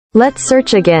Let's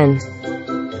search again.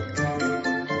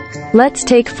 Let's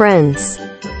take friends.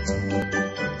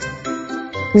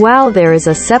 Wow, there is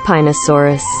a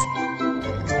SPINOSAURUS.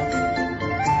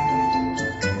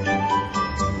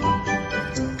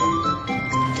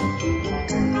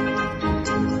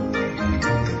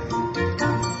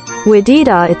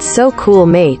 Wadida, it's so cool,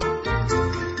 mate.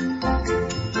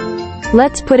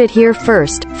 Let's put it here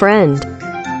first, friend.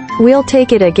 We'll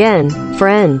take it again,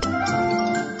 friend.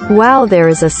 Wow, there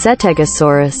is a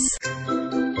STEGOSAURUS.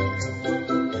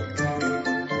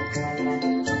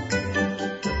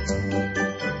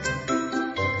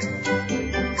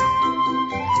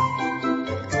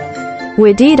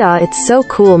 Wadida, it's so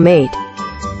cool, mate.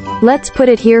 Let's put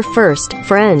it here first,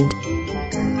 friend.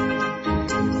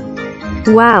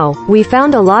 Wow, we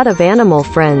found a lot of animal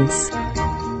friends.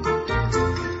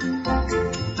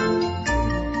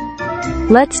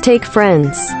 Let's take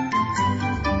friends.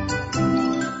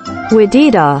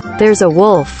 Wadida, there's a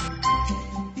wolf.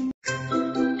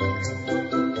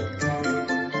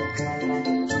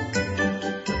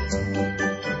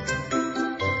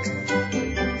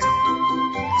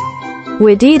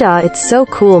 Wadida, it's so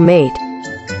cool, mate.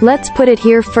 Let's put it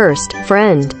here first,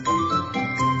 friend.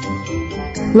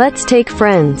 Let's take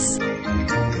friends.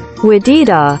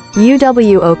 Wadida,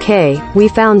 okay, we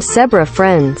found zebra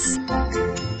friends.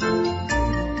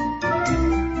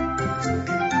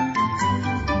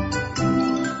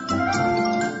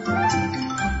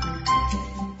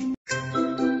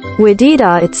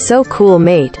 Wadida, it's so cool,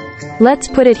 mate. Let's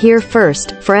put it here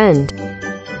first, friend.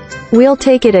 We'll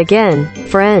take it again,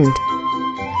 friend.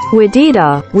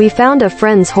 Wadida, we found a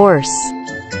friend's horse.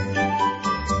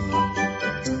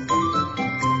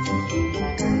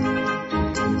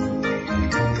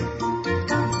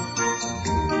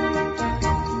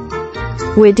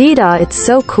 Wadida, it's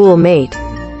so cool, mate.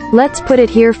 Let's put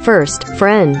it here first,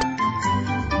 friend.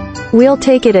 We'll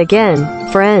take it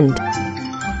again, friend.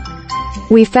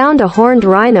 We found a horned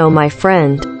rhino, my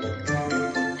friend.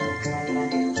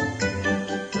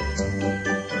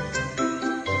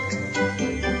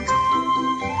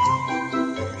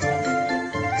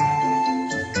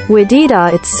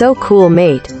 Wadida, it's so cool,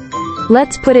 mate.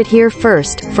 Let's put it here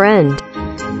first, friend.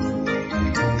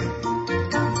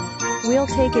 We'll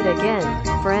take it again,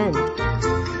 friend.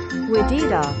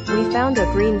 Wadida, we found a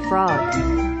green frog.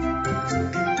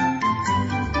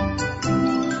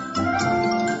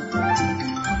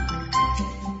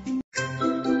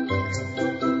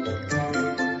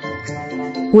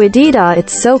 Wadida,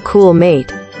 it's so cool, mate.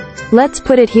 Let's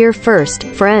put it here first,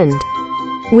 friend.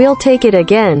 We'll take it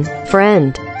again,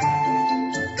 friend.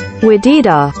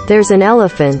 Wadida, there's an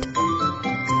elephant.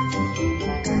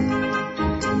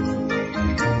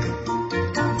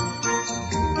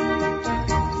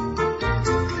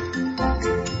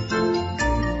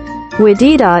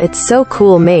 Wadida, it's so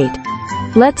cool, mate.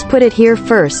 Let's put it here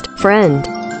first, friend.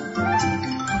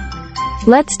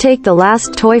 Let's take the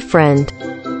last toy, friend.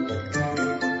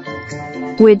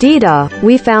 Wadida,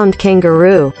 we found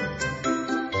kangaroo.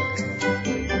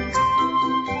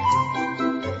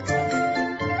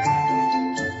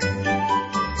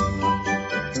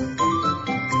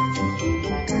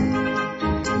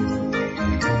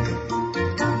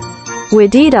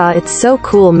 Wadida, it's so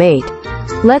cool, mate.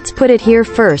 Let's put it here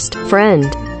first, friend.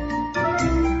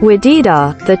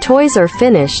 Wadida, the toys are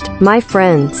finished, my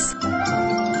friends.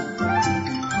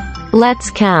 Let's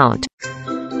count.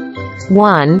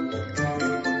 1,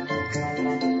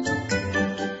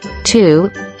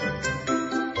 2,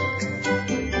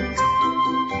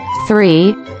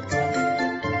 3,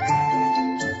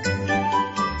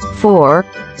 4,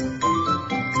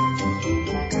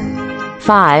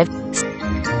 5,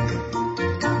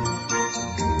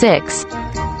 6,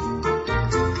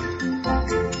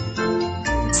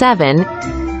 7,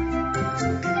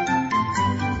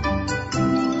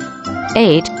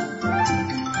 8,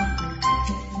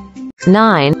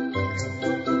 9.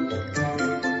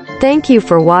 Thank you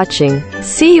for watching.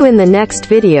 See you in the next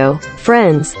video.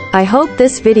 Friends, I hope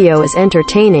this video is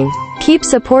entertaining. Keep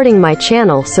supporting my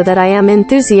channel so that I am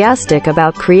enthusiastic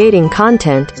about creating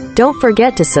content. Don't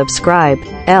forget to subscribe.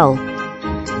 L.